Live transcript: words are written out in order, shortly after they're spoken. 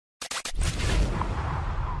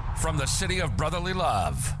From the city of brotherly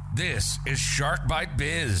love, this is Shark Bite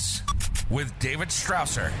Biz with David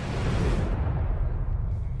Strausser.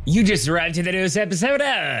 You just arrived to the newest episode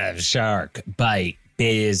of Shark Bite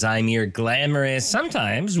Biz. I'm your glamorous,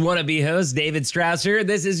 sometimes wannabe host, David Strausser.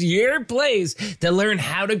 This is your place to learn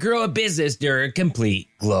how to grow a business during complete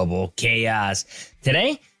global chaos.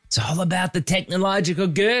 Today, it's all about the technological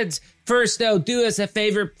goods. First, though, do us a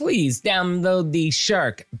favor. Please download the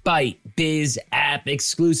Shark Bite Biz app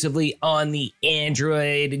exclusively on the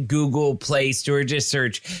Android Google Play Store. Just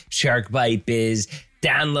search Shark Bite Biz.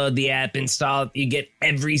 Download the app, install it. You get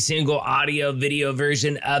every single audio, video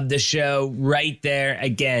version of the show right there.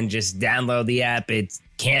 Again, just download the app. It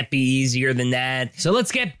can't be easier than that. So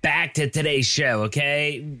let's get back to today's show,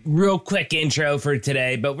 okay? Real quick intro for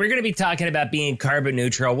today, but we're going to be talking about being carbon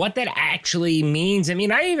neutral, what that actually means. I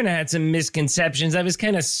mean, I even had some misconceptions. I was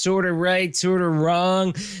kind of sort of right, sort of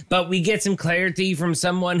wrong, but we get some clarity from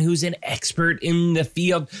someone who's an expert in the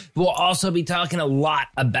field. We'll also be talking a lot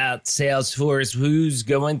about Salesforce, who's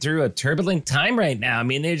going through a turbulent time right now. I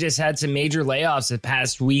mean, they just had some major layoffs the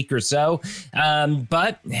past week or so,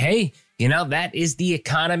 but hey, you know, that is the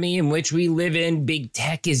economy in which we live in. Big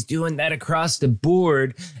tech is doing that across the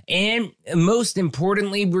board. And most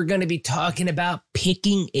importantly, we're going to be talking about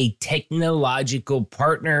picking a technological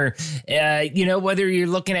partner. Whether you're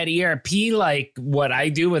looking at ERP like what I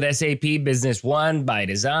do with SAP Business One, by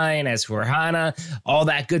Design, S4HANA, all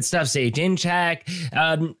that good stuff, Sage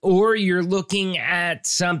Intacct, or you're looking at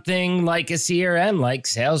something like a CRM like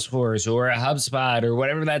Salesforce or a HubSpot or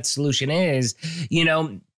whatever that solution is, you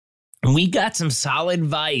know, we got some solid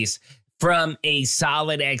advice from a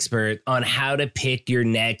solid expert on how to pick your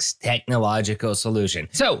next technological solution.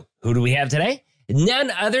 So who do we have today? None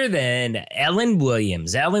other than Ellen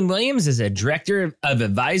Williams. Ellen Williams is a director of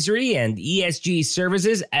advisory and ESG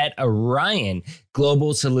services at Orion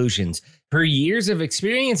Global Solutions. Her years of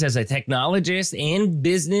experience as a technologist and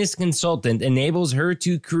business consultant enables her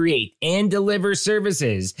to create and deliver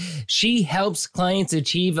services. She helps clients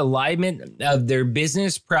achieve alignment of their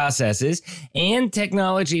business processes and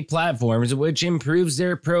technology platforms, which improves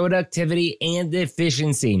their productivity and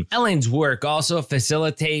efficiency. Ellen's work also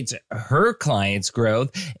facilitates her clients'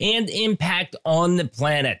 growth and impact on the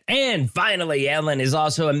planet. And finally, Ellen is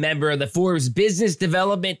also a member of the Forbes Business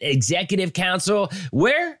Development Executive Council,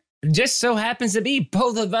 where just so happens to be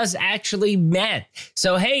both of us actually met.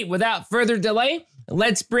 So, hey, without further delay,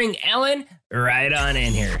 let's bring Ellen right on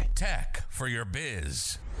in here. Tech for your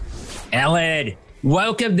biz. Ellen,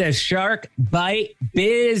 welcome to Shark Bite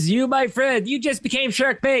Biz. You, my friend, you just became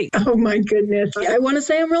Shark Bait. Oh, my goodness. I want to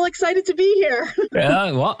say I'm real excited to be here.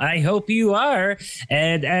 Well, I hope you are.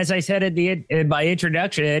 And as I said in my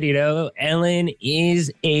introduction, you know, Ellen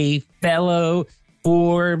is a fellow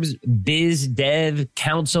Forbes Biz Dev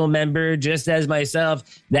Council member, just as myself.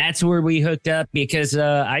 That's where we hooked up because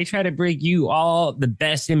I try to bring you all the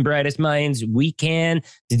best and brightest minds we can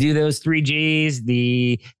to do those 3Gs,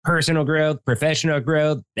 the personal growth, professional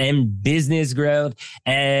growth, and business growth.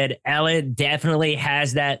 And Ellen definitely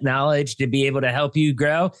has that knowledge to be able to help you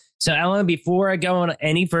grow. So Ellen, before I go on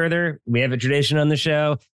any further, we have a tradition on the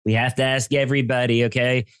show. We have to ask everybody,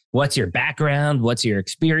 okay, what's your background? What's your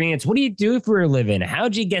experience? What do you do for a living?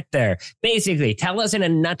 How'd you get there? Basically, tell us in a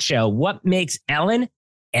nutshell, what makes Ellen,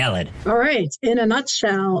 Ellen? All right. In a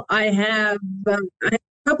nutshell, I have a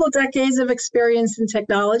couple of decades of experience in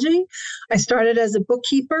technology. I started as a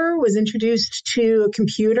bookkeeper, was introduced to a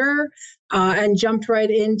computer, and jumped right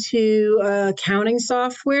into accounting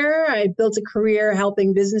software. I built a career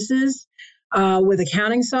helping businesses with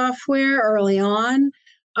accounting software early on.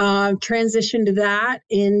 Transitioned that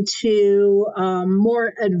into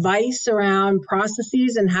more advice around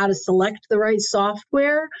processes and how to select the right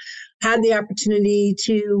software. Had the opportunity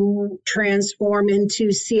to transform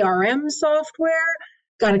into CRM software.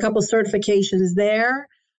 Got a couple certifications there.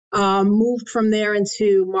 Moved from there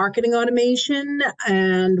into marketing automation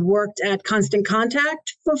and worked at Constant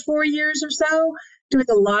Contact for 4 years or so, doing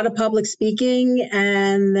a lot of public speaking,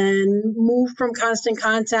 and then moved from Constant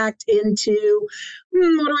Contact into what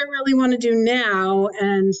do I really want to do now,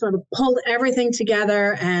 and sort of pulled everything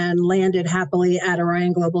together and landed happily at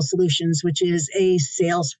Orion Global Solutions, which is a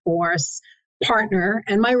Salesforce partner.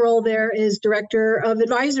 And my role there is Director of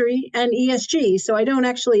Advisory and ESG. So I don't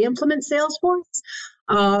actually implement Salesforce.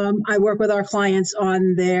 I work with our clients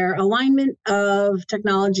on their alignment of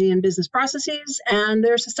technology and business processes and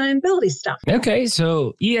their sustainability stuff. Okay,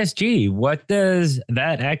 so ESG, what does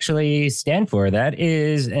that actually stand for? That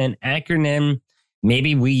is an acronym.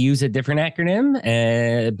 Maybe we use a different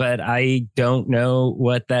acronym, but I don't know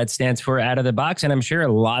what that stands for out of the box. And I'm sure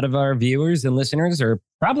a lot of our viewers and listeners are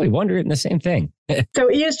probably wondering the same thing. So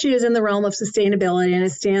ESG is in the realm of sustainability, and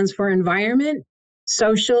it stands for environment,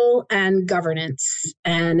 social, and governance.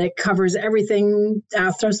 And it covers everything.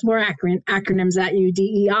 I'll throw some more acronyms at you: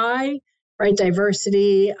 DEI, right?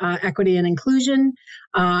 Diversity, equity, and inclusion.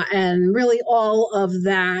 And really all of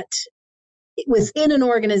that within an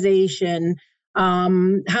organization,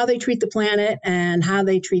 how they treat the planet and how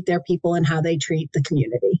they treat their people and how they treat the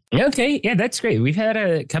community. Okay. Yeah, that's great. We've had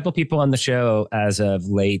a couple people on the show as of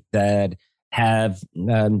late that have,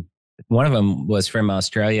 one of them was from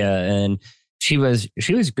Australia, and she was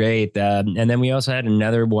great. And then we also had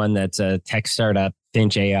another one that's a tech startup,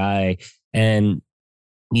 Finch AI. And,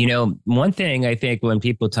 one thing I think when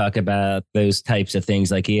people talk about those types of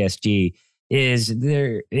things like ESG is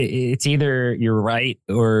it's either you're right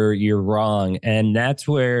or you're wrong. And that's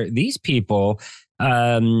where these people,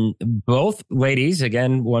 both ladies,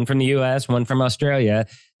 again, one from the US, one from Australia,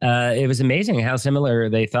 it was amazing how similar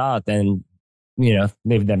they thought. And,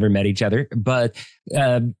 they've never met each other, but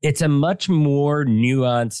it's a much more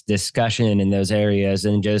nuanced discussion in those areas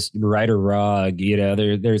than just right or wrong.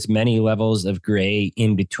 There's many levels of gray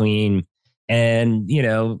in between. And,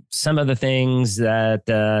 some of the things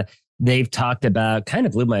that they've talked about kind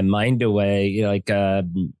of blew my mind away, like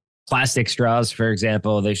plastic straws, for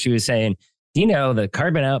example. She was saying, the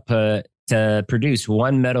carbon output to produce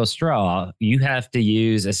one metal straw you have to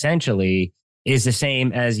use essentially is the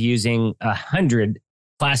same as using 100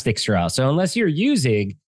 plastic straws. So unless you're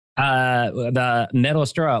using the metal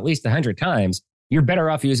straw at least 100 times, you're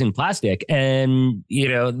better off using plastic. And,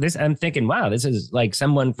 this, I'm thinking, wow, this is like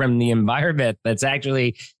someone from the environment that's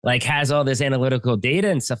actually like has all this analytical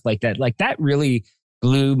data and stuff like that. Like that really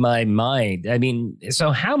blew my mind. I mean,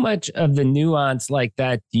 so how much of the nuance like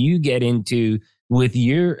that do you get into with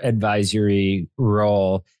your advisory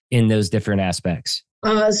role in those different aspects?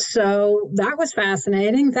 So that was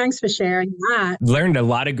fascinating. Thanks for sharing that. Learned a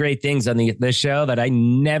lot of great things on the show that I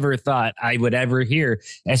never thought I would ever hear,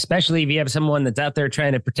 especially if you have someone that's out there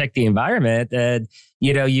trying to protect the environment.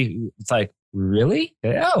 It's like, really?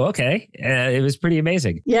 Oh, okay. It was pretty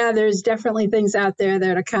amazing. Yeah, there's definitely things out there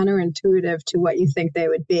that are counterintuitive to what you think they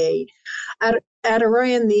would be. At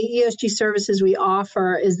Orion, the ESG services we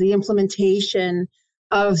offer is the implementation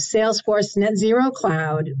of Salesforce Net Zero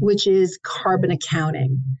Cloud, which is carbon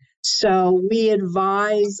accounting. So we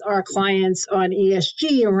advise our clients on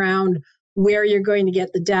ESG around where you're going to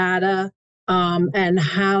get the data and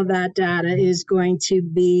how that data is going to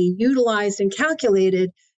be utilized and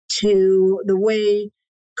calculated. To the way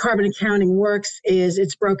carbon accounting works is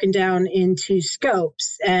it's broken down into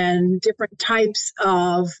scopes, and different types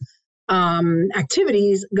of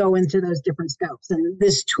activities go into those different scopes. And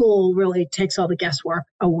this tool really takes all the guesswork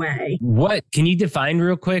away. What can you define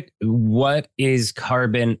real quick? What is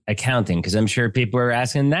carbon accounting? Because I'm sure people are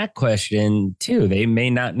asking that question too. They may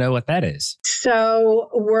not know what that is. So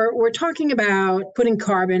we're talking about putting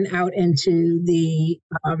carbon out into the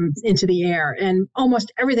air, and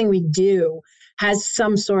almost everything we do has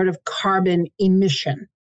some sort of carbon emission,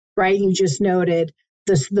 right? You just noted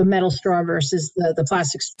the metal straw versus the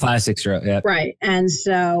plastic straw. Yeah. Right. And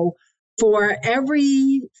so for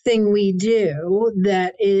everything we do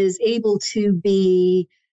that is able to be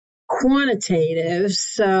quantitative,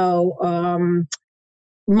 so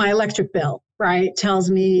my electric bill, right,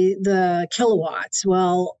 tells me the kilowatts.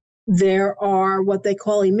 Well, there are what they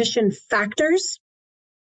call emission factors,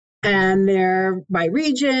 and they're by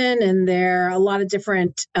region, and there are a lot of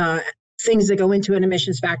different things that go into an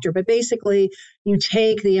emissions factor. But basically, you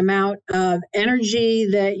take the amount of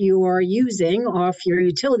energy that you are using off your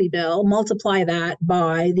utility bill, multiply that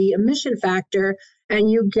by the emission factor,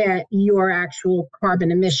 and you get your actual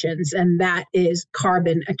carbon emissions. And that is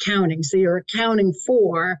carbon accounting. So you're accounting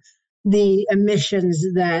for the emissions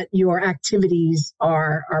that your activities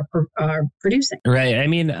are producing. Right. I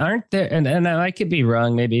mean, aren't there, and I could be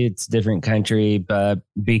wrong, maybe it's a different country, but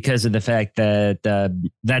because of the fact that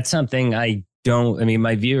that's something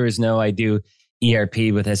my viewers know I do ERP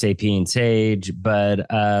with SAP and Sage, but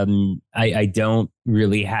I don't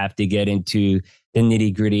really have to get into the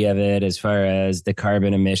nitty gritty of it as far as the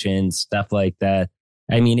carbon emissions, stuff like that.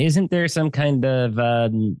 I mean, isn't there some kind of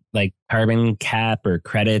like carbon cap or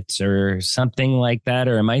credits or something like that?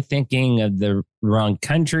 Or am I thinking of the wrong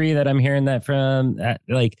country that I'm hearing that from?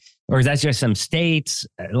 Or is that just some states?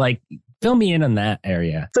 Like, fill me in on that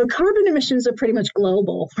area. So carbon emissions are pretty much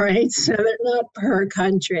global, right? So they're not per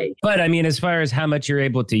country. But I mean, as far as how much you're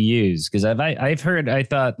able to use, because I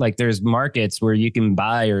thought like there's markets where you can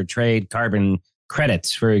buy or trade carbon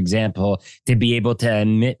credits, for example, to be able to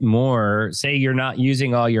emit more. Say you're not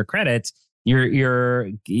using all your credits, you're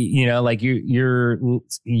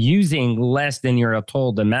using less than your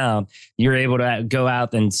told amount, you're able to go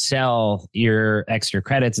out and sell your extra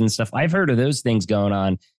credits and stuff. I've heard of those things going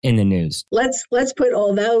on in the news. Let's put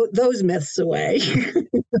all those myths away.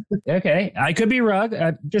 Okay, I could be wrong.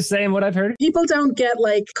 I'm just saying what I've heard. People don't get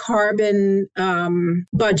like carbon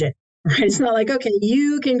budget. Right. It's not like, okay,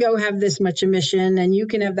 you can go have this much emission and you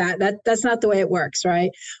can have that. That's not the way it works, right?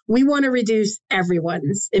 We want to reduce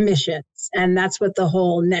everyone's emissions. And that's what the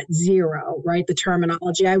whole net zero, right? The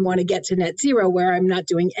terminology. I want to get to net zero where I'm not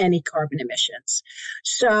doing any carbon emissions.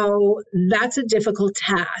 So that's a difficult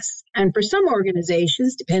task. And for some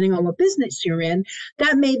organizations, depending on what business you're in,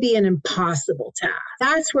 that may be an impossible task.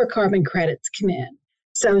 That's where carbon credits come in.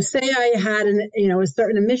 So say I had a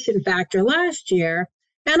certain emission factor last year,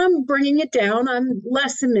 and I'm bringing it down. I'm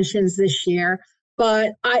less emissions this year,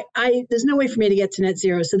 but there's no way for me to get to net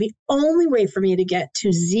zero. So the only way for me to get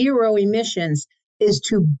to zero emissions is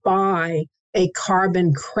to buy a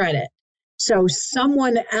carbon credit. So if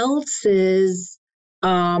someone else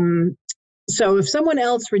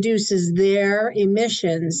reduces their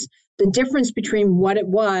emissions, the difference between what it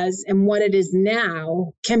was and what it is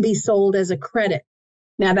now can be sold as a credit.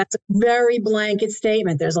 Now, that's a very blanket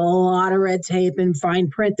statement. There's a lot of red tape and fine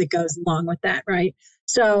print that goes along with that, right?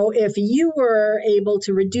 So if you were able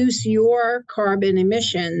to reduce your carbon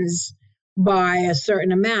emissions by a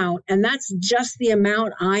certain amount, and that's just the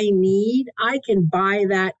amount I need, I can buy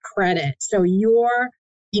that credit. So your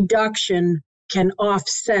deduction can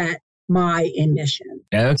offset my emission.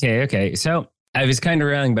 Okay. So I was kind of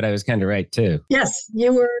wrong, but I was kind of right too. Yes,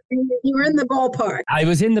 you were in the ballpark. I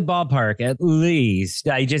was in the ballpark at least.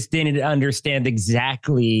 I just didn't understand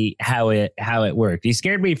exactly how it worked. You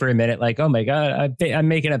scared me for a minute, like, oh my God, I'm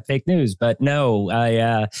making up fake news. But no,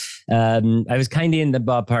 I was kind of in the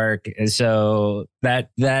ballpark, so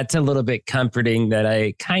that's a little bit comforting that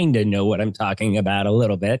I kind of know what I'm talking about a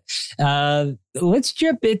little bit. Let's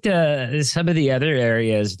jump into some of the other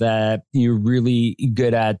areas that you're really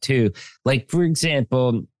good at too. Like, for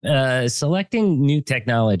example, selecting new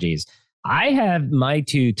technologies. I have my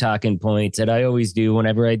 2 talking points that I always do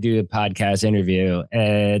whenever I do a podcast interview.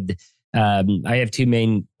 And I have 2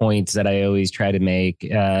 main points that I always try to make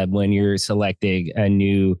when you're selecting a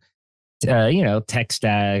new, tech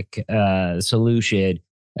stack solution.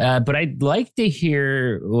 But I'd like to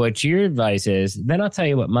hear what your advice is. Then I'll tell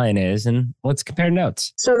you what mine is, and let's compare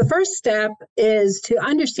notes. So the first step is to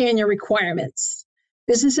understand your requirements.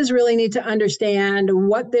 Businesses really need to understand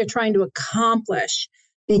what they're trying to accomplish,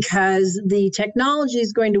 because the technology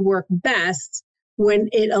is going to work best when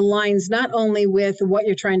it aligns not only with what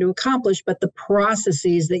you're trying to accomplish, but the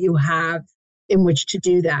processes that you have in which to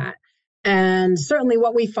do that. And certainly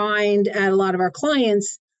what we find at a lot of our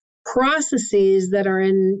clients, processes that are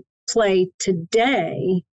in play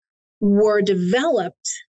today were developed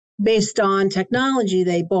based on technology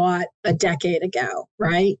they bought a decade ago,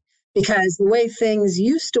 right? Because the way things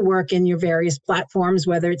used to work in your various platforms,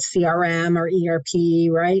 whether it's CRM or ERP,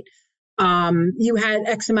 right? You had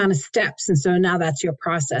X amount of steps. And so now that's your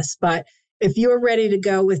process. But if you're ready to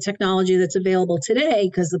go with technology that's available today,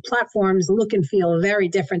 because the platforms look and feel very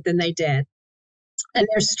different than they did, and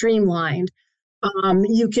they're streamlined,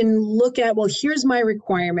 you can look at, well, here's my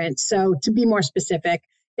requirement. So to be more specific,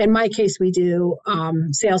 in my case, we do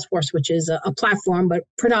Salesforce, which is a platform, but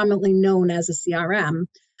predominantly known as a CRM.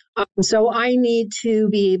 So I need to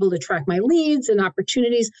be able to track my leads and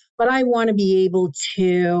opportunities, but I want to be able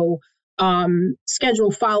to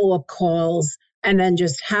schedule follow-up calls and then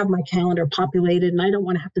just have my calendar populated, and I don't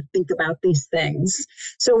want to have to think about these things.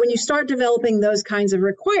 So when you start developing those kinds of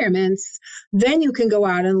requirements, then you can go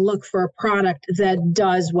out and look for a product that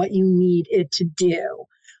does what you need it to do.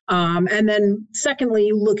 And then secondly,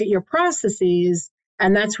 you look at your processes,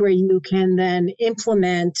 and that's where you can then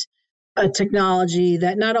implement a technology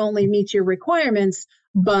that not only meets your requirements,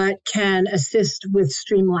 but can assist with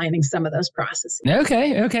streamlining some of those processes.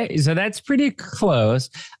 Okay. So that's pretty close.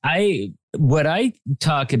 What I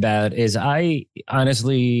talk about is I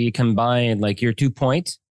honestly combine like your 2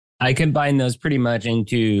 points. I combine those pretty much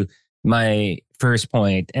into my first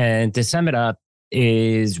point. And to sum it up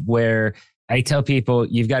is where I tell people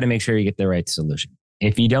you've got to make sure you get the right solution.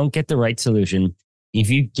 If you don't get the right solution, if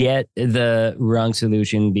you get the wrong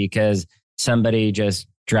solution because somebody just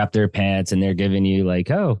dropped their pants and they're giving you like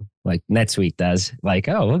NetSuite does, like,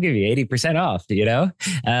 oh, we'll give you 80% off, that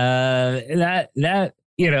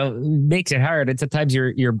makes it hard. And sometimes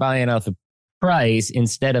you're buying off a price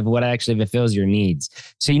instead of what actually fulfills your needs.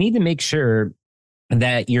 So you need to make sure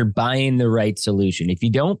that you're buying the right solution. If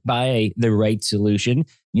you don't buy the right solution,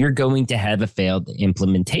 you're going to have a failed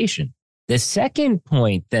implementation. The second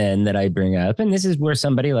point then that I bring up, and this is where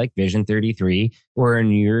somebody like Vision 33, or in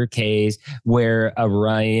your case, where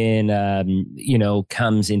Orion,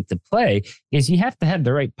 comes into play, is you have to have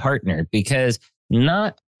the right partner, because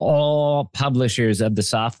not all publishers of the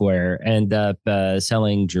software end up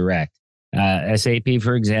selling direct. SAP,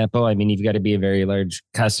 for example, I mean, you've got to be a very large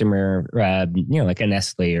customer, like a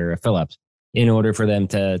Nestle or a Philips, in order for them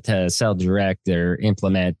to sell direct or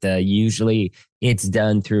implement. Usually it's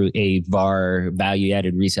done through a VAR,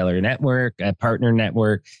 value-added reseller network, a partner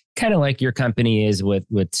network, kind of like your company is with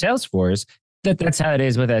Salesforce. That's how it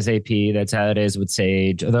is with SAP. That's how it is with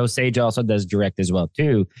Sage, although Sage also does direct as well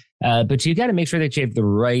too. But you got to make sure that you have the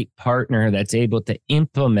right partner that's able to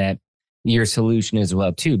implement your solution as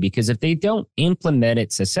well too, because if they don't implement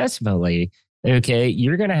it successfully, okay,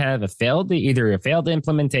 you're going to have either a failed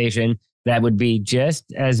implementation that would be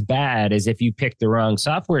just as bad as if you picked the wrong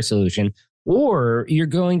software solution, or you're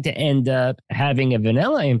going to end up having a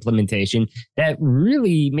vanilla implementation that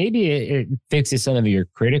really maybe it fixes some of your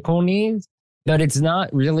critical needs, but it's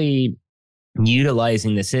not really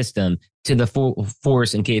utilizing the system to the full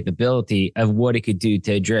force and capability of what it could do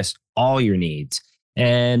to address all your needs.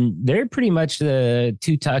 And they're pretty much the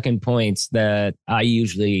two talking points that I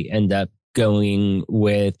usually end up going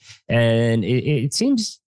with. And it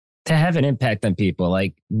seems to have an impact on people.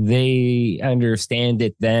 Like, they understand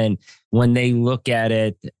it then when they look at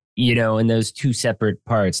it, in those two separate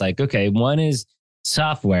parts. Like, okay, one is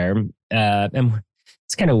software. And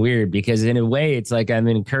it's kind of weird, because in a way it's like I'm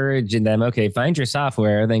encouraging them, okay, find your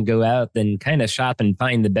software, then go out and kind of shop and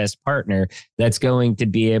find the best partner that's going to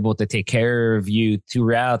be able to take care of you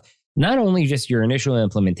throughout not only just your initial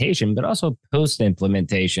implementation, but also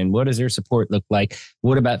post-implementation. What does their support look like?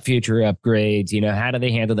 What about future upgrades? How do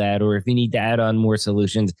they handle that? Or if you need to add on more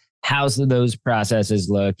solutions, how's those processes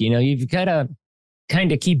look? You've got to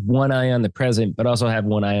kind of keep one eye on the present, but also have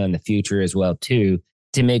one eye on the future as well too,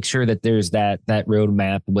 to make sure that there's that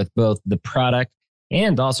roadmap with both the product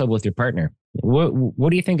and also with your partner. What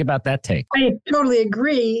do you think about that take? I totally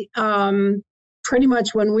agree. Pretty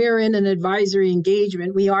much when we're in an advisory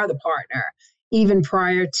engagement, we are the partner, even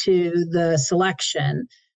prior to the selection.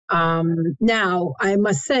 Now, I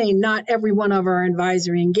must say, not every one of our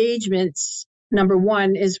advisory engagements, number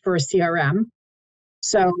one, is for a CRM.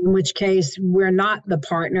 So in which case we're not the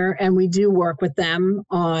partner, and we do work with them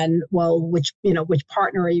on, which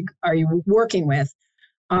partner are you working with?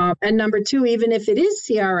 And number two, even if it is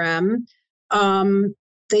CRM,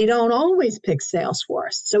 they don't always pick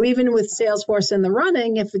Salesforce. So even with Salesforce in the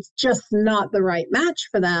running, if it's just not the right match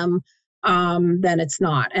for them, then it's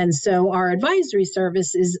not. And so our advisory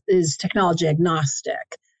service is technology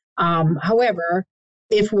agnostic. However,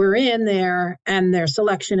 if we're in there and their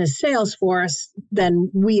selection is Salesforce, then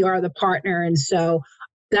we are the partner. And so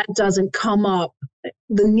that doesn't come up.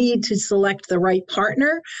 The need to select the right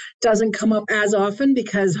partner doesn't come up as often,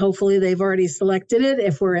 because hopefully they've already selected it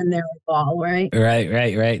if we're in there at all, right?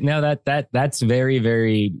 Right. No, that's very,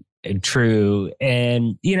 very true.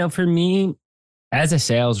 And, for me as a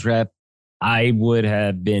sales rep, I would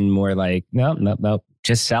have been more like, no,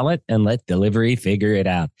 just sell it and let delivery figure it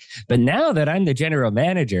out. But now that I'm the general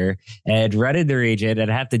manager and running the region and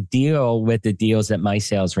have to deal with the deals that my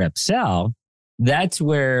sales reps sell, that's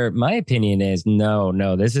where my opinion is, no,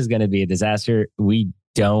 this is going to be a disaster. We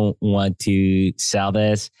don't want to sell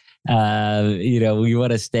this. We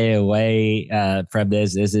want to stay away from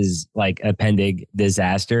this. This is like a pending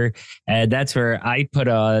disaster. And that's where I put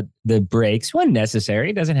on the brakes when necessary.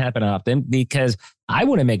 It doesn't happen often, because I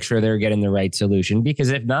want to make sure they're getting the right solution, because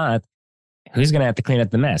if not, who's going to have to clean up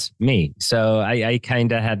the mess? Me. So I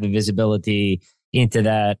kind of have the visibility into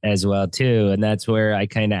that as well too. And that's where I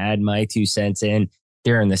kind of add my 2 cents in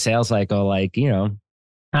during the sales cycle. Like,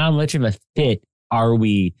 how much of a fit are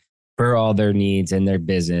we for all their needs and their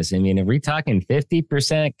business? I mean, if we're talking 50%,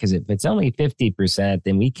 because if it's only 50%,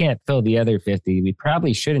 then we can't fill the other 50. We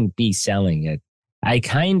probably shouldn't be selling it. I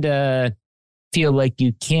kind of feel like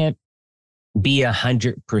you can't be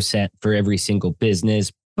 100% for every single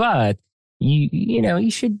business, but you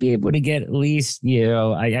should be able to get at least,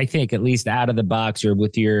 I think at least out of the box, or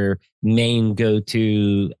with your main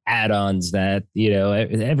go-to add-ons that,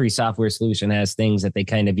 every software solution has things that they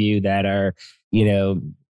kind of view that are,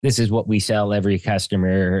 this is what we sell every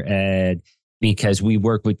customer, and because we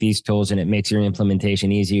work with these tools and it makes your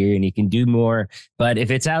implementation easier and you can do more. But if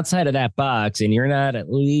it's outside of that box and you're not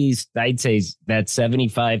at least, I'd say that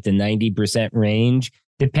 75 to 90% range,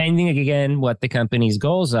 depending again what the company's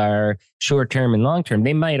goals are, short-term and long-term,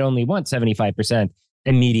 they might only want 75%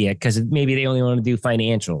 immediate, because maybe they only want to do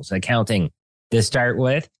financials, accounting to start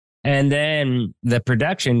with. And then the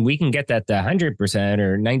production, we can get that to 100%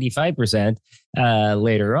 or 95%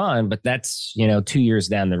 later on, but that's, 2 years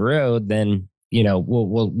down the road, then,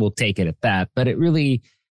 we'll take it at that. But it really,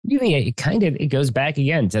 it goes back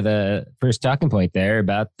again to the first talking point there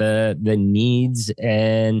about the needs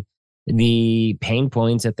and the pain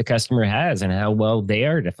points that the customer has and how well they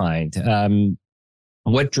are defined.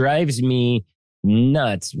 What drives me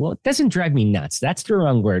nuts? Well, it doesn't drive me nuts. That's the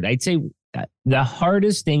wrong word. I'd say the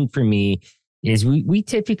hardest thing for me is we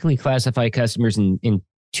typically classify customers in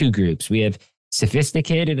two groups. We have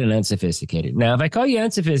sophisticated and unsophisticated. Now, if I call you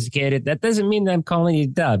unsophisticated, that doesn't mean that I'm calling you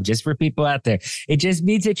dumb, just for people out there. It just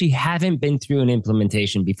means that you haven't been through an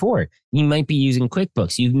implementation before. You might be using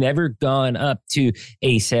QuickBooks. You've never gone up to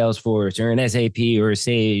a Salesforce or an SAP or a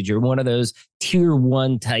Sage or one of those tier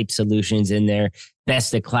one type solutions in their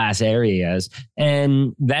best of class areas.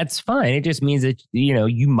 And that's fine. It just means that,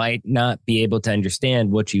 you might not be able to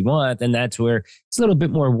understand what you want. And that's where it's a little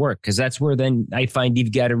bit more work, because that's where then I find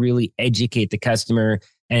you've got to really educate the customer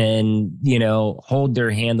and, hold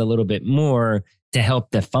their hand a little bit more to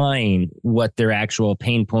help define what their actual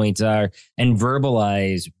pain points are and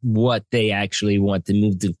verbalize what they actually want to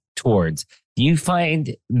move towards. Do you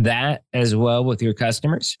find that as well with your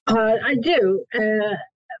customers? I do.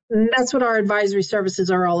 And that's what our advisory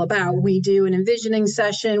services are all about. We do an envisioning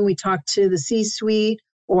session. We talk to the C-suite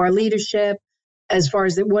or leadership as far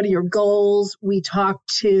as what are your goals. We talk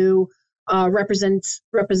to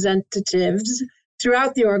representatives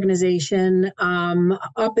throughout the organization,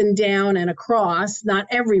 up and down and across. Not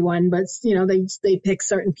everyone, but they pick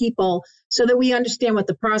certain people so that we understand what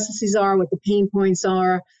the processes are, what the pain points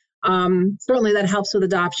are. Certainly that helps with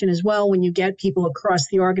adoption as well when you get people across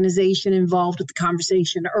the organization involved with the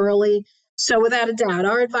conversation early. So without a doubt,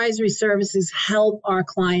 our advisory services help our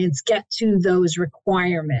clients get to those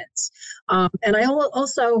requirements. And I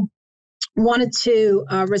also wanted to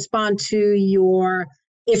respond to your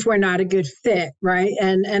if we're not a good fit, right?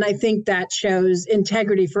 And I think that shows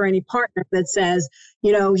integrity for any partner that says,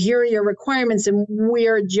 here are your requirements and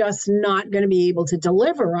we're just not going to be able to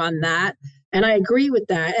deliver on that. And I agree with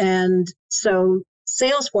that. And so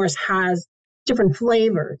Salesforce has different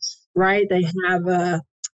flavors, right? They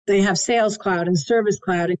have Sales Cloud and Service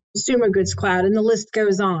Cloud and Consumer Goods Cloud, and the list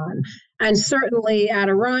goes on. And certainly at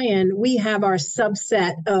Orion, we have our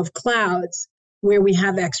subset of clouds where we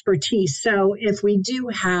have expertise. So if we do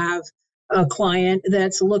have a client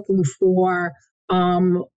that's looking for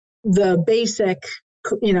the basic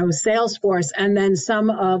Salesforce, and then some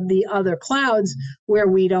of the other clouds where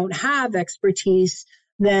we don't have expertise,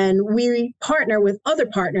 then we partner with other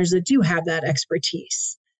partners that do have that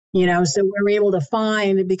expertise. So we're able to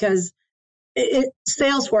find, because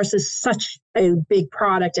Salesforce is such a big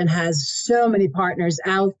product and has so many partners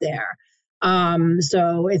out there.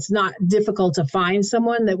 So it's not difficult to find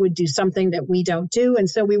someone that would do something that we don't do. And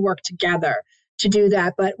so we work together to do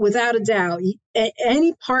that. But without a doubt,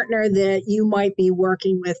 any partner that you might be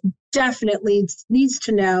working with definitely needs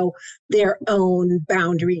to know their own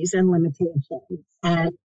boundaries and limitations.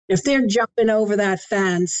 And if they're jumping over that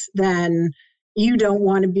fence, then you don't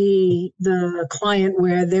want to be the client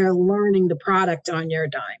where they're learning the product on your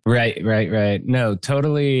dime. Right. No,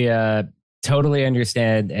 totally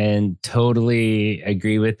understand and totally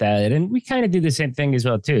agree with that. And we kind of do the same thing as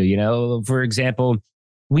well, too. For example,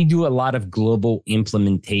 we do a lot of global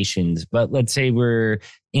implementations, but let's say we're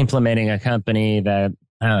implementing a company that,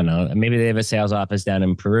 I don't know, maybe they have a sales office down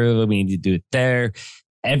in Peru. We need to do it there.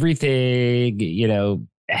 Everything,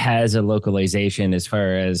 has a localization as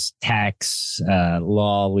far as tax,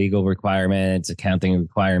 law, legal requirements, accounting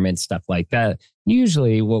requirements, stuff like that.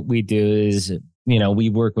 Usually what we do is, we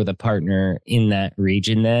work with a partner in that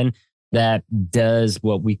region then that does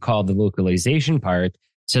what we call the localization part.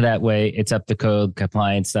 So that way it's up to code,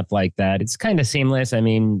 compliance, stuff like that. It's kind of seamless. I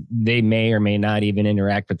mean, they may or may not even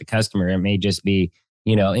interact with the customer. It may just be,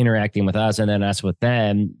 interacting with us and then us with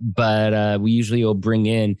them. But we usually will bring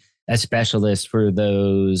in a specialist for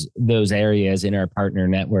those areas in our partner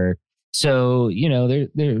network. So,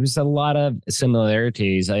 there's a lot of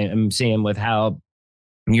similarities I'm seeing with how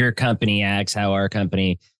your company acts, how our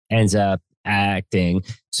company ends up acting.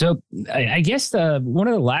 So I guess one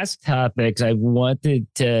of the last topics I wanted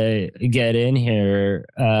to get in here,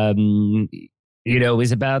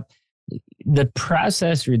 is about the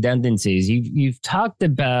process redundancies. You've talked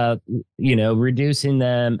about, reducing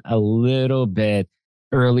them a little bit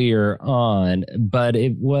earlier on, but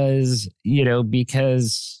it was,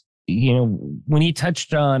 because, when you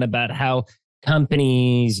touched on about how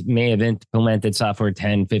companies may have implemented software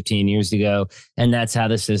 10, 15 years ago, and that's how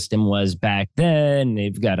the system was back then.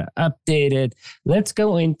 They've got to update it. Let's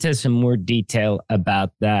go into some more detail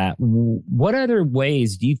about that. What other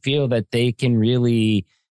ways do you feel that they can really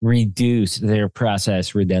reduce their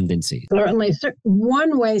process redundancy? Certainly.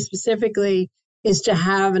 One way specifically is to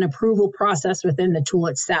have an approval process within the tool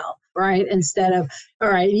itself, right? Instead of, all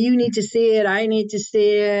right, you need to see it, I need to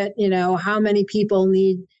see it, how many people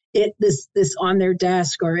need this on their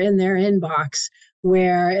desk or in their inbox,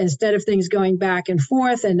 where instead of things going back and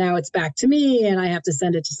forth and now it's back to me and I have to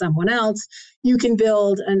send it to someone else, you can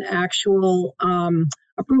build an actual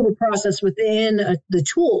approval process within the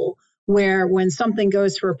tool, where when something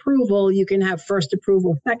goes for approval, you can have first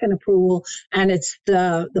approval, second approval, and it's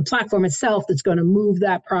the platform itself that's going to move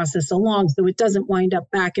that process along, so it doesn't wind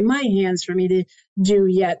up back in my hands for me to do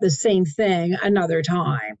yet the same thing another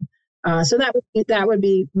time. So that would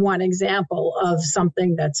be one example of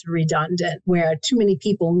something that's redundant, where too many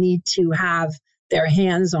people need to have their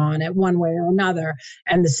hands on it one way or another,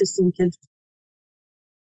 and the system can.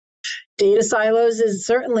 Data silos is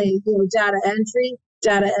certainly data entry.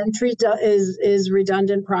 Data entry is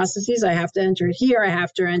redundant processes. I have to enter it here. I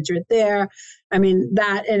have to enter it there. I mean,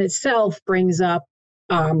 that in itself brings up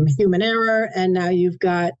human error. And now you've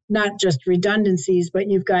got not just redundancies, but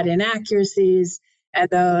you've got inaccuracies. And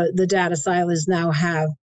the data silos now have,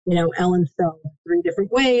 Ellen spelled 3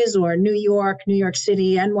 different ways, or New York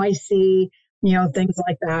City, NYC, things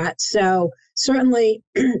like that. So certainly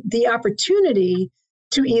the opportunity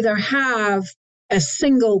to either have a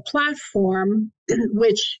single platform,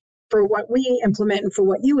 which for what we implement and for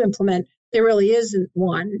what you implement, there really isn't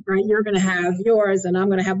one, right? You're going to have yours and I'm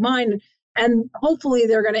going to have mine. And hopefully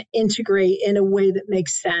they're going to integrate in a way that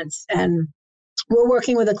makes sense. And we're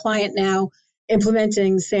working with a client now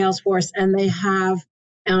implementing Salesforce, and they have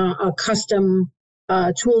a custom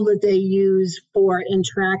tool that they use for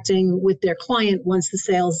interacting with their client once the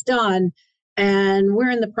sale's done. And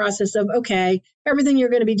we're in the process of, okay, everything you're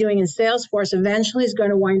going to be doing in Salesforce eventually is going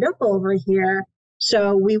to wind up over here.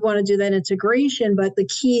 So we want to do that integration. But the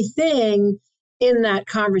key thing in that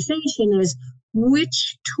conversation is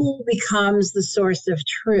which tool becomes the source of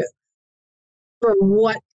truth for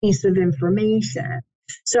what piece of information.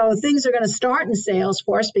 So things are going to start in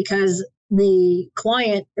Salesforce because the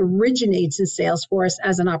client originates in Salesforce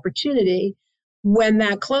as an opportunity. When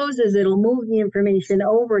that closes, it'll move the information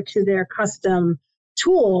over to their custom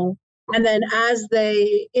tool. And then as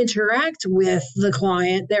they interact with the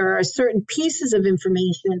client, there are certain pieces of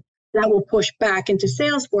information that will push back into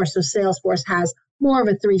Salesforce. So Salesforce has more of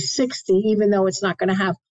a 360, even though it's not going to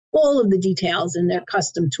have all of the details in their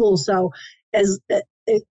custom tool. So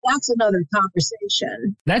that's another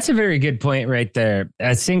conversation. That's a very good point right there.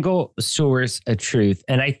 A single source of truth.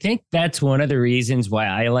 And I think that's one of the reasons why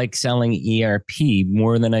I like selling ERP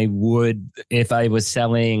more than I would if I was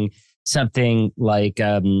selling something like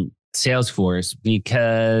Salesforce,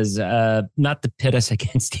 because not to pit us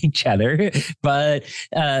against each other, but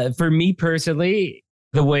for me personally,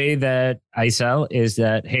 the way that I sell is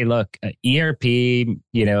that, hey, look, ERP,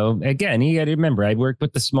 again, you got to remember, I work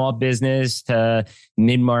with the small business to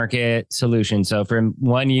mid-market solution. So from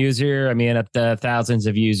one user, up to thousands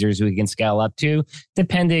of users we can scale up to,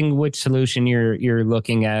 depending which solution you're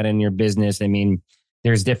looking at in your business.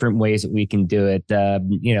 There's different ways that we can do it.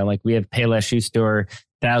 Like we have Payless Shoe Store,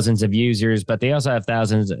 thousands of users, but they also have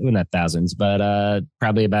not thousands, but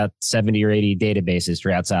probably about 70 or 80 databases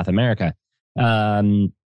throughout South America.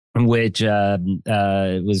 Which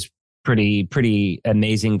was pretty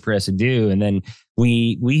amazing for us to do. And then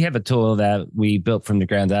we have a tool that we built from the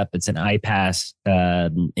ground up. It's an iPaaS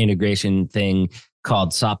integration thing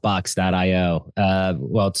called softbox.io.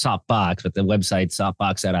 It's Softbox, but the website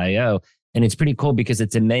softbox.io. And it's pretty cool because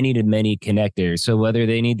it's a many-to-many connector. So whether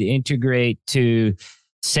they need to integrate to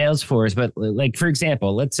Salesforce, but like, for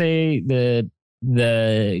example, let's say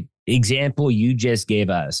the example you just gave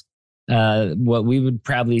us, what we would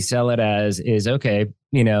probably sell it as is, okay,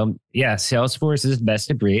 Salesforce is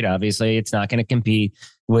best of breed. Obviously, it's not going to compete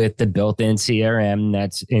with the built-in CRM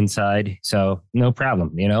that's inside. So no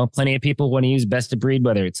problem. Plenty of people want to use best of breed,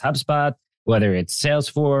 whether it's HubSpot, whether it's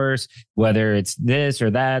Salesforce, whether it's this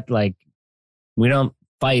or that. Like, we don't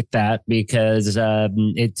fight that because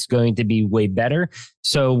it's going to be way better.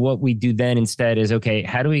 So what we do then instead is, okay,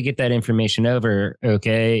 how do we get that information over?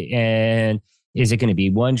 Okay. And is it going to be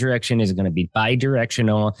one direction? Is it going to be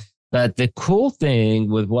bi-directional? But the cool thing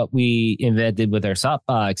with what we invented with our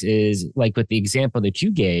Softbox is, like with the example that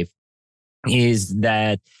you gave, is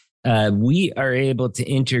that we are able to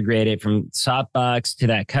integrate it from Softbox to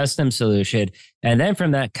that custom solution. And then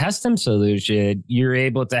from that custom solution, you're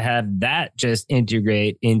able to have that just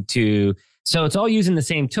integrate into. So it's all using the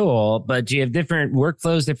same tool, but you have different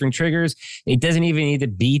workflows, different triggers. It doesn't even need to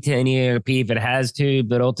be to any ERP if it has to,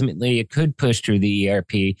 but ultimately it could push through the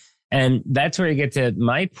ERP. And that's where you get to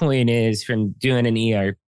my point is from doing an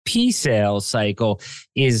ERP sales cycle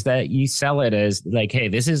is that you sell it as like, hey,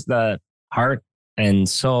 this is the heart and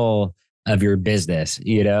soul of your business.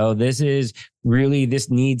 This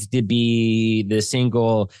needs to be the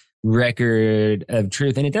single record of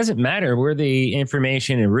truth. And it doesn't matter where the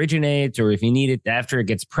information originates or if you need it after it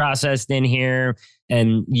gets processed in here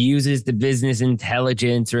and uses the business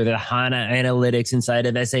intelligence or the HANA analytics inside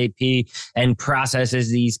of SAP and processes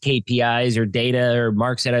these KPIs or data or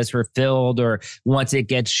marks it as fulfilled, or once it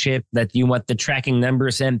gets shipped that you want the tracking number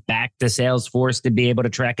sent back to Salesforce to be able to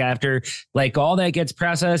track after, like all that gets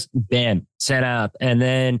processed, bam, sent out. And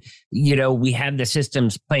then, we have the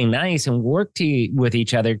systems play nice and work with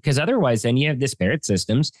each other, because otherwise then you have disparate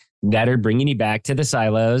systems that are bringing you back to the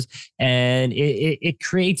silos, and it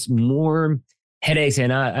creates more headaches.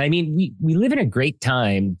 And we live in a great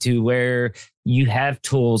time to where you have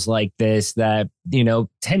tools like this that,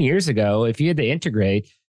 10 years ago, if you had to integrate,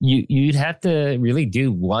 you'd have to really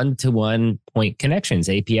do one-to-one point connections.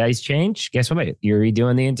 APIs change. Guess what? You're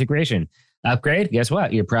redoing the integration. Upgrade. Guess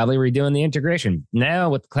what? You're probably redoing the integration. Now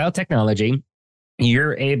with cloud technology,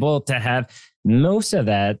 you're able to have most of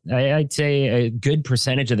that, I'd say a good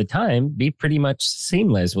percentage of the time, be pretty much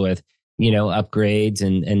seamless with upgrades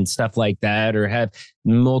and stuff like that, or have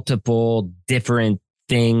multiple different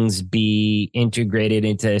things be integrated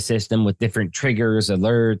into a system with different triggers,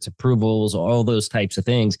 alerts, approvals, all those types of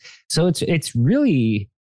things. So it's really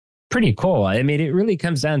pretty cool. I mean, it really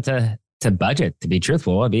comes down to budget, to be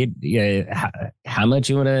truthful. I mean, how much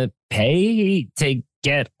you want to pay to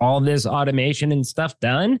get all this automation and stuff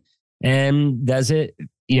done? And does it,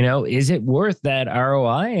 is it worth that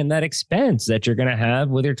ROI and that expense that you're going to have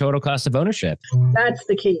with your total cost of ownership? That's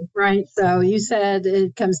the key, right? So you said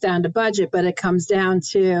it comes down to budget, but it comes down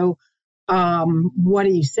to what are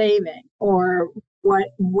you saving, or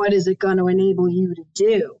what is it going to enable you to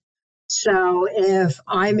do? So if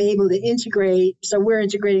I'm able to integrate, so we're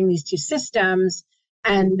integrating these two systems,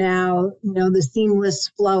 and now, the seamless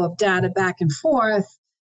flow of data back and forth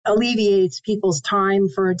alleviates people's time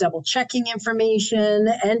for double checking information,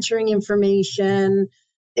 entering information.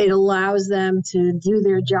 It allows them to do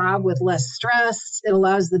their job with less stress. It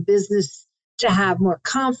allows the business to have more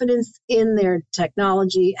confidence in their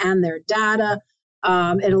technology and their data.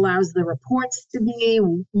 It allows the reports to be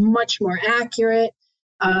much more accurate.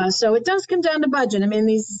 So it does come down to budget. I mean,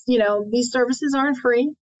 these services aren't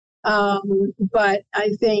free, but I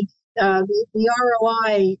think the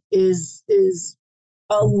ROI is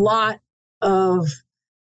a lot of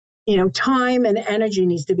time and energy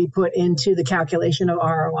needs to be put into the calculation of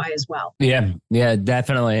ROI as well. Yeah,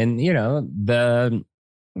 definitely. And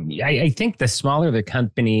I think the smaller the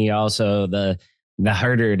company, also the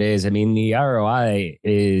harder it is. I mean, the ROI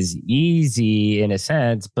is easy in a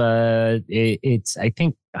sense, but it's I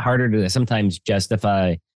think harder to sometimes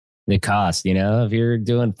justify the cost. If you're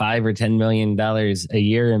doing $5 or $10 million a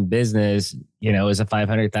year in business, is a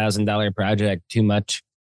 $500,000 project too much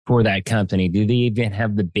for that company? Do they even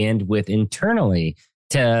have the bandwidth internally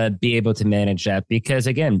to be able to manage that? Because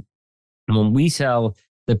again, when we sell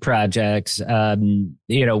the projects,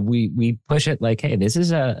 we push it like, hey, this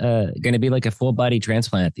is going to be like a full body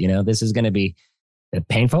transplant. This is going to be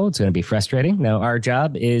painful. It's going to be frustrating. Now, our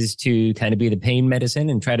job is to kind of be the pain medicine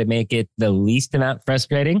and try to make it the least amount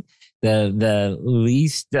frustrating, the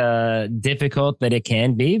least difficult that it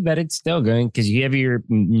can be, but it's still going, because you have your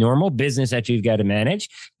normal business that you've got to manage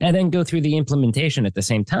and then go through the implementation at the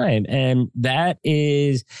same time. And that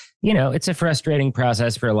is, it's a frustrating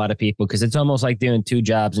process for a lot of people, because it's almost like doing two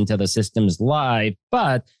jobs until the system's live.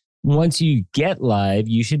 But once you get live,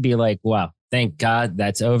 you should be like, wow, thank God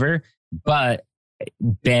that's over. But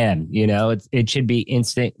bam, it should be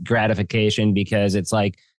instant gratification, because it's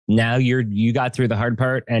like, now you got through the hard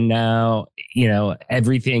part, and now,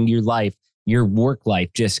 everything, your work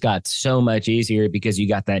life just got so much easier because you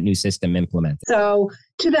got that new system implemented. So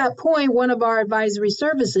to that point, one of our advisory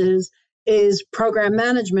services is program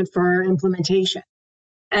management for implementation,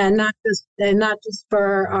 and not just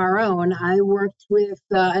for our own. I worked with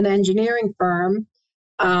an engineering firm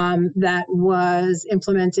that was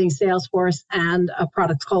implementing Salesforce and a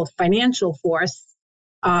product called Financial Force.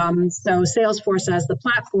 So Salesforce as the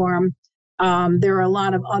platform, there are a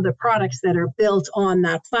lot of other products that are built on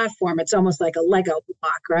that platform. It's almost like a Lego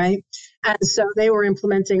block, right? And so they were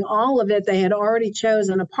implementing all of it. They had already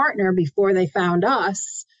chosen a partner before they found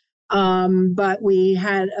us. But we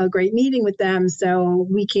had a great meeting with them. So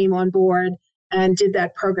we came on board and did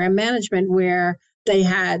that program management where they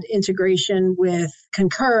had integration with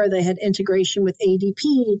Concur, they had integration with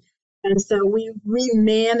ADP. And so we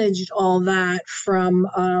managed all that from,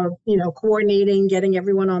 coordinating, getting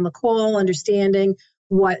everyone on the call, understanding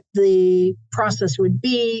what the process would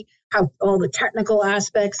be, how all the technical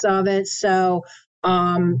aspects of it. So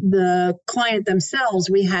the client themselves,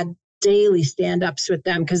 we had daily stand-ups with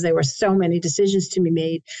them because there were so many decisions to be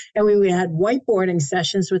made. And we had whiteboarding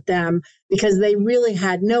sessions with them because they really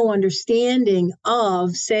had no understanding of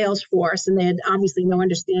Salesforce, and they had obviously no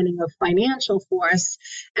understanding of Financial Force,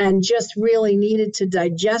 and just really needed to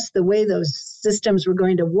digest the way those systems were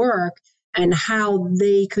going to work and how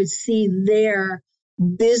they could see their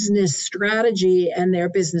business strategy and their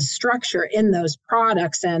business structure in those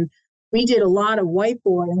products. And we did a lot of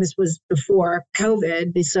whiteboarding. This was before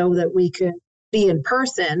COVID, so that we could be in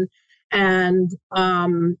person. And,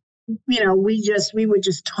 we would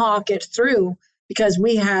just talk it through because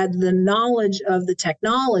we had the knowledge of the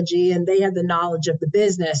technology and they had the knowledge of the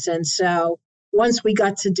business. And so once we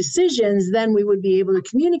got to decisions, then we would be able to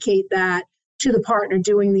communicate that to the partner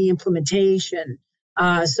doing the implementation.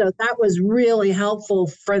 So that was really helpful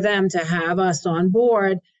for them to have us on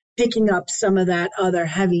board, picking up some of that other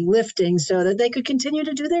heavy lifting so that they could continue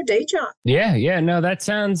to do their day job. Yeah. No, that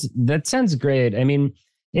sounds great. I mean,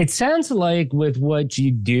 it sounds like with what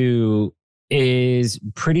you do is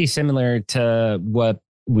pretty similar to what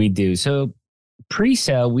we do. So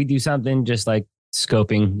pre-sale, we do something just like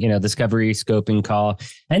scoping, discovery, scoping call.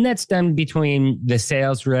 And that's done between the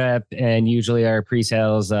sales rep and usually our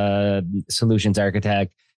pre-sales solutions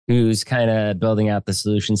architect, who's kind of building out the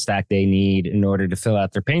solution stack they need in order to fill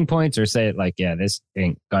out their pain points or say it like, yeah, this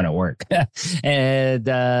ain't gonna work. And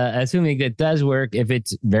assuming it does work, if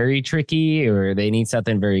it's very tricky or they need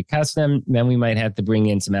something very custom, then we might have to bring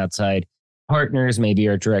in some outside partners, maybe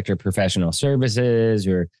our director of professional services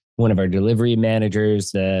or one of our delivery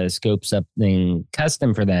managers to scope something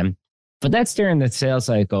custom for them. But that's during the sales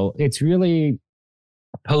cycle. It's really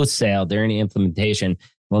post-sale during the implementation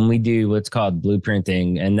when we do what's called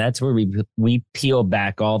blueprinting. And that's where we peel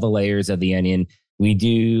back all the layers of the onion. We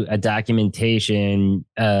do a documentation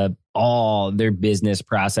of all their business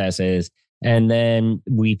processes. And then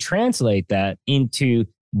we translate that into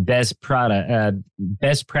best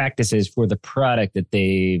practices for the product that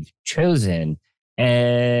they've chosen.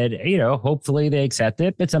 And, hopefully they accept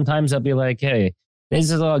it. But sometimes they'll be like, hey, this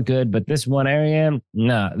is all good, but this one area,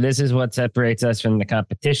 no, this is what separates us from the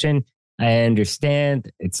competition. I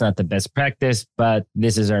understand it's not the best practice, but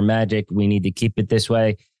this is our magic. We need to keep it this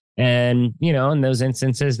way. And, in those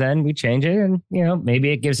instances, then we change it and,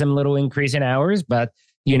 maybe it gives them a little increase in hours, but,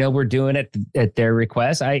 we're doing it at their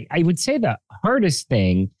request. I would say the hardest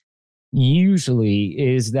thing usually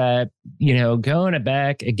is that, going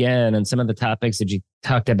back again on some of the topics that you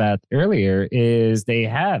talked about earlier is they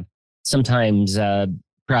have sometimes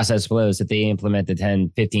process flows that they implemented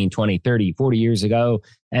 10, 15, 20, 30, 40 years ago,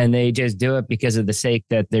 and they just do it because of the sake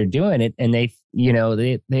that they're doing it. And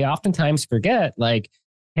they oftentimes forget, like,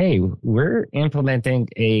 hey, we're implementing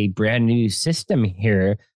a brand new system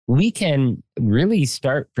here. We can really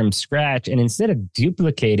start from scratch. And instead of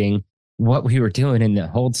duplicating what we were doing in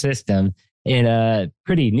the old system in a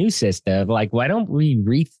pretty new system, like, why don't we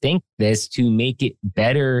rethink this to make it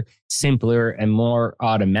better, simpler, and more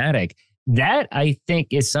automatic? That, I think,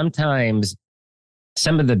 is sometimes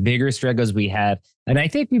some of the bigger struggles we have. And I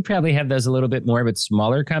think we probably have those a little bit more with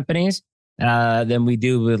smaller companies than we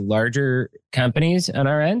do with larger companies on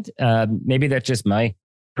our end. Maybe that's just my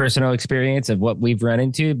personal experience of what we've run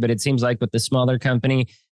into. But it seems like with the smaller company,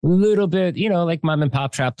 a little bit, like mom and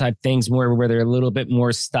pop shop type things where they're a little bit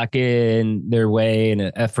more stuck in their way and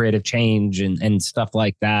afraid of change and stuff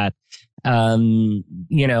like that. But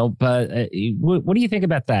what do you think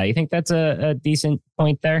about that? You think that's a decent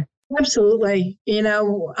point there? Absolutely.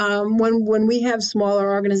 When we have smaller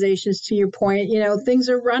organizations, to your point, things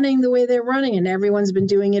are running the way they're running and everyone's been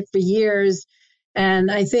doing it for years. And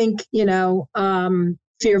I think,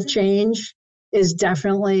 fear of change is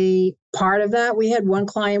definitely part of that. We had one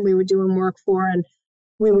client we were doing work for and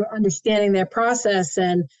we were understanding their process,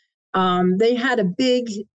 and they had a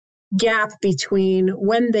big gap between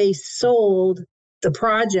when they sold the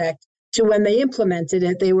project to when they implemented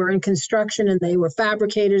it. They were in construction and they were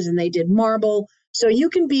fabricators and they did marble. So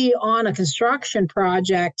you can be on a construction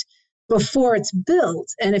project before it's built.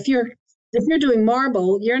 And if you're doing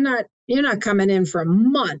marble, you're not you're not coming in for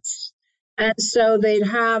months. And so they'd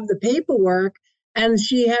have the paperwork, and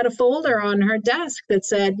she had a folder on her desk that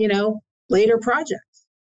said, later projects.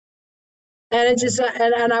 And it just,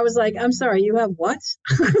 and I was like, I'm sorry, you have what?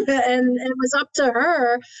 And it was up to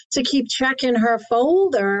her to keep checking her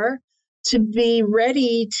folder to be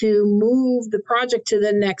ready to move the project to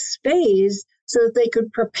the next phase so that they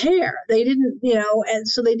could prepare. They didn't, and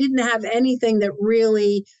so they didn't have anything that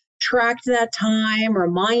really tracked that time,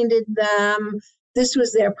 reminded them. This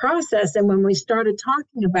was their process. And when we started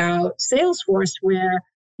talking about Salesforce, where,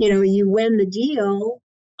 you win the deal,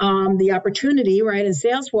 the opportunity, right, in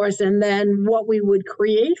Salesforce, and then what we would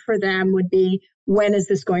create for them would be, when is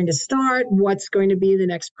this going to start? What's going to be the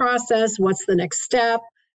next process? What's the next step?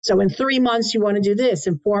 So in 3 months, you want to do this.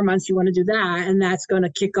 In 4 months, you want to do that. And that's going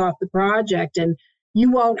to kick off the project. And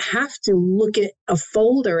you won't have to look at a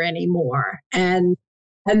folder anymore. And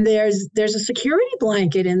there's a security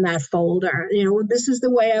blanket in that folder. This is the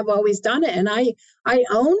way I've always done it. And I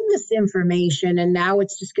own this information, and now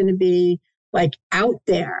it's just going to be like out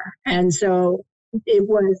there. And so it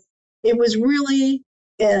was really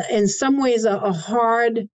in some ways a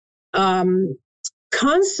hard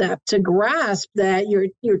concept to grasp, that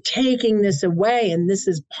you're taking this away, and this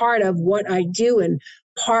is part of what I do and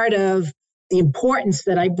part of the importance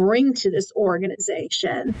that I bring to this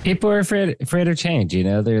organization. People are afraid of change.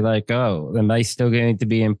 They're like, oh, am I still going to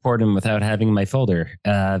be important without having my folder?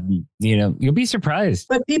 You'll be surprised.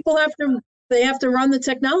 But people have to run the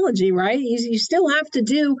technology, right? You still have to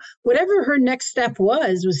do whatever her next step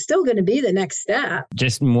was still going to be the next step.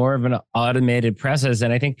 Just more of an automated process.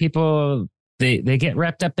 And I think people, they get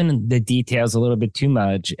wrapped up in the details a little bit too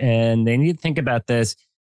much, and they need to think about this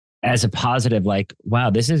as a positive, like,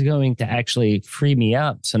 wow, this is going to actually free me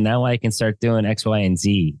up. So now I can start doing X, Y, and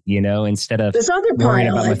Z, instead of this other worrying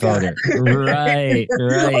about my folder. Right,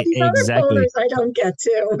 exactly. I don't get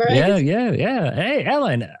to, right? Yeah. Hey,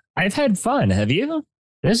 Ellen, I've had fun. Have you?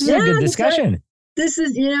 This is a good discussion. This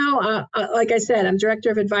is, like I said, I'm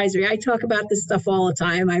director of advisory. I talk about this stuff all the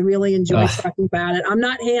time. I really enjoy talking about it. I'm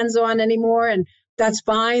not hands-on anymore, and that's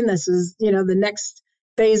fine. This is, the next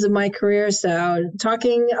phase of my career. So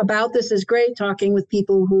talking about this is great. Talking with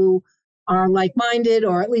people who are like-minded,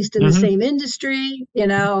 or at least in the same industry,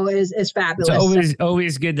 is fabulous. It's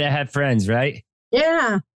always good to have friends, right?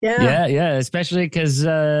 Yeah. Especially because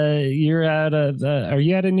you're out of, are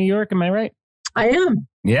you out of New York? Am I right? I am.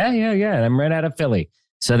 Yeah. I'm right out of Philly.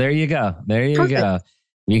 So there you go. Perfect.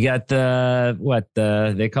 You got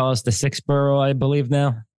they call us the sixth borough, I believe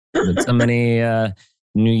now. With so many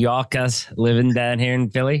New Yorkers living down here in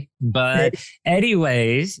Philly. But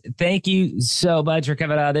anyways, thank you so much for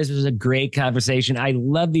coming on. This was a great conversation. I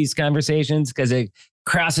love these conversations because it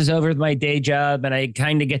crosses over with my day job, and I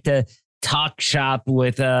kind of get to talk shop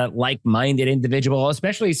with a like-minded individual,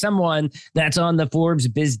 especially someone that's on the Forbes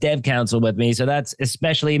Biz Dev Council with me. So that's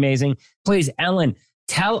especially amazing. Please, Ellen,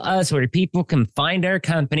 tell us where people can find our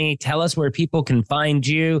company. Tell us where people can find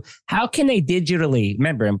you. How can they digitally,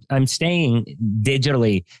 remember, I'm staying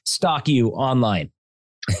digitally, stalk you online?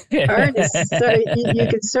 All right. So you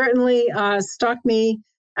can certainly stalk me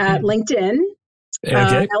at LinkedIn.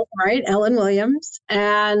 Okay. Ellen Williams.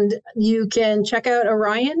 And you can check out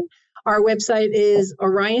Orion. Our website is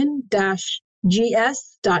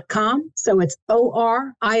orion-gs.com. So it's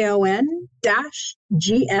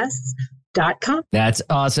orion-gs.com. That's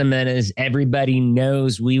awesome. And as everybody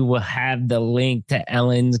knows, we will have the link to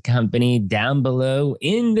Ellen's company down below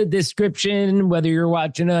in the description, whether you're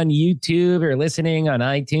watching on YouTube or listening on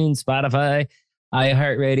iTunes, Spotify,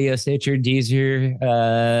 iHeartRadio, Stitcher, Deezer.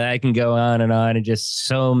 I can go on, and just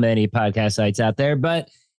so many podcast sites out there, but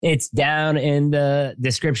it's down in the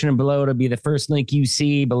description below. It'll be the first link you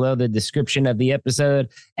see below the description of the episode.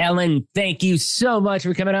 Ellen, thank you so much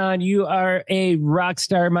for coming on. You are a rock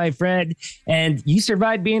star, my friend, and you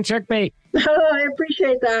survived being shark bait. Oh, I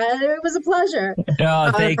appreciate that. It was a pleasure.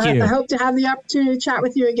 Oh, thank you. I hope to have the opportunity to chat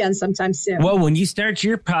with you again sometime soon. Well, when you start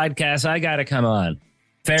your podcast, I got to come on.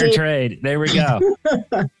 Fair trade. There we go.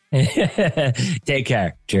 Take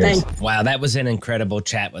care. Cheers. Thanks. Wow, that was an incredible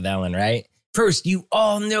chat with Ellen, right? First, you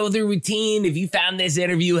all know the routine. If you found this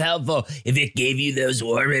interview helpful, if it gave you those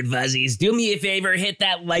warm and fuzzies, do me a favor, hit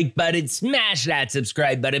that like button, smash that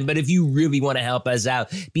subscribe button. But if you really want to help us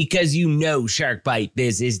out, because you know Shark Bite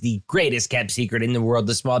Biz is the greatest kept secret in the world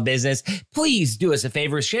of small business, please do us a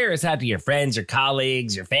favor, share us out to your friends, your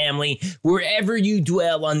colleagues, your family, wherever you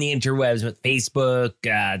dwell on the interwebs with Facebook,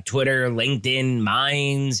 Twitter, LinkedIn,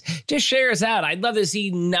 Minds. Just share us out. I'd love to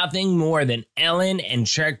see nothing more than Ellen and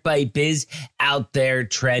Shark Bite Biz out there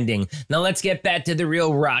trending. Now let's get back to the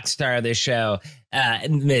real rock star of the show,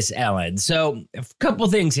 Miss Ellen. So a couple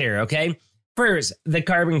things here, okay? First, the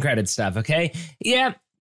carbon credit stuff, okay? Yeah,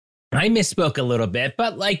 I misspoke a little bit,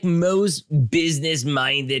 but like most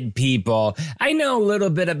business-minded people, I know a little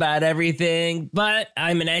bit about everything, but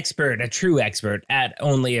I'm an expert, a true expert at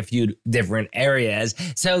only a few different areas.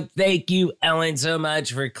 So thank you, Ellen, so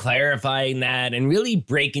much for clarifying that and really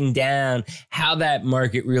breaking down how that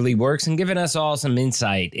market really works and giving us all some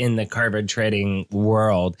insight in the carbon trading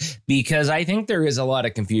world, because I think there is a lot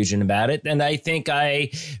of confusion about it. And I think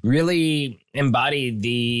I really embodied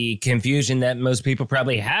the confusion that most people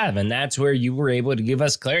probably have. And that's where you were able to give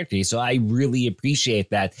us clarity. So I really appreciate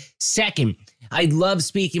that. Second, I love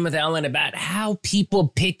speaking with Ellen about how people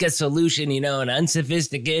pick a solution, an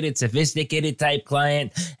unsophisticated, sophisticated type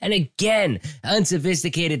client. And again,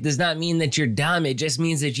 unsophisticated does not mean that you're dumb. It just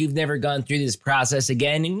means that you've never gone through this process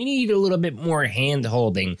again and you need a little bit more hand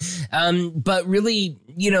holding. But really,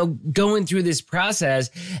 going through this process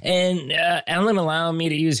and Ellen allowing me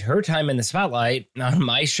to use her time in the spotlight on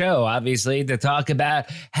my show, obviously, to talk about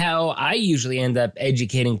how I usually end up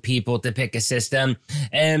educating people to pick a system.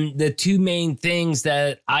 And the two main things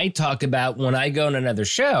that I talk about when I go on another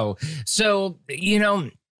show. So,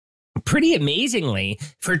 pretty amazingly,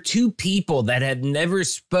 for two people that had never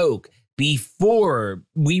spoke before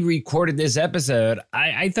we recorded this episode,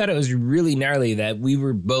 I thought it was really gnarly that we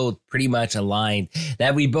were both pretty much aligned,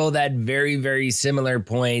 that we both had very, very similar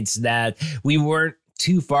points, that we weren't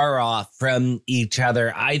too far off from each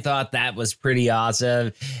other. I thought that was pretty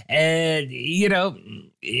awesome. And,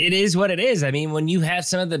 it is what it is. I mean, when you have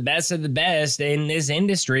some of the best in this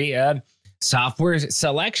industry, software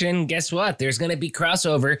selection, guess what? There's going to be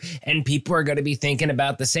crossover and people are going to be thinking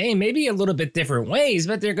about the same, maybe a little bit different ways,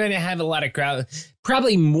 but they're going to have a lot of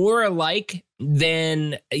probably more alike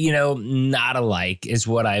than, not alike is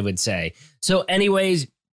what I would say. So anyways,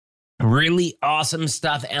 really awesome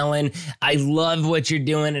stuff, Ellen. I love what you're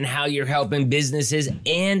doing and how you're helping businesses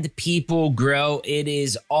and people grow. It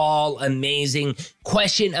is all amazing.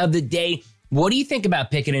 Question of the day: what do you think about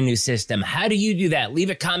picking a new system? How do you do that? Leave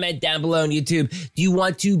a comment down below on YouTube. Do you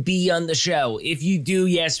want to be on the show? If you do,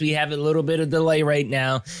 yes, we have a little bit of delay right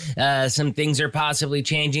now. Some things are possibly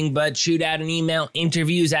changing, but shoot out an email,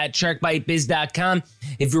 interviews@sharkbitebiz.com.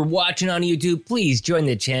 If you're watching on YouTube, please join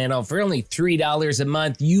the channel. For only $3 a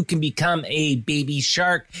month, you can become a baby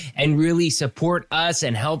shark and really support us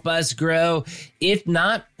and help us grow. If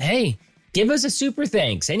not, hey, give us a super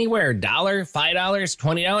thanks anywhere, $1, $5,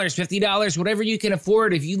 $20, $50, whatever you can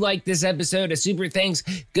afford. If you like this episode, a super thanks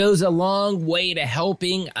goes a long way to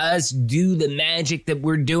helping us do the magic that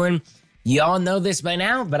we're doing. Y'all know this by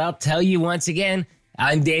now, but I'll tell you once again,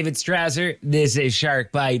 I'm David Strausser. This is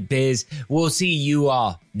Shark Bite Biz. We'll see you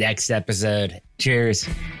all next episode. Cheers.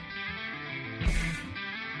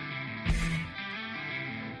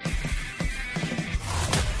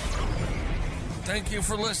 Thank you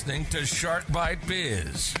for listening to Shark Bite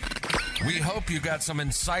Biz. We hope you got some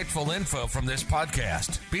insightful info from this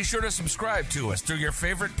podcast. Be sure to subscribe to us through your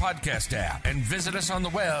favorite podcast app and visit us on the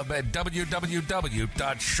web at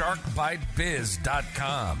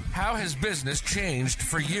www.sharkbitebiz.com. How has business changed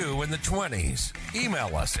for you in the 20s?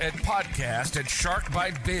 Email us at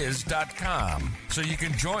podcast@sharkbitebiz.com so you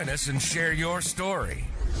can join us and share your story.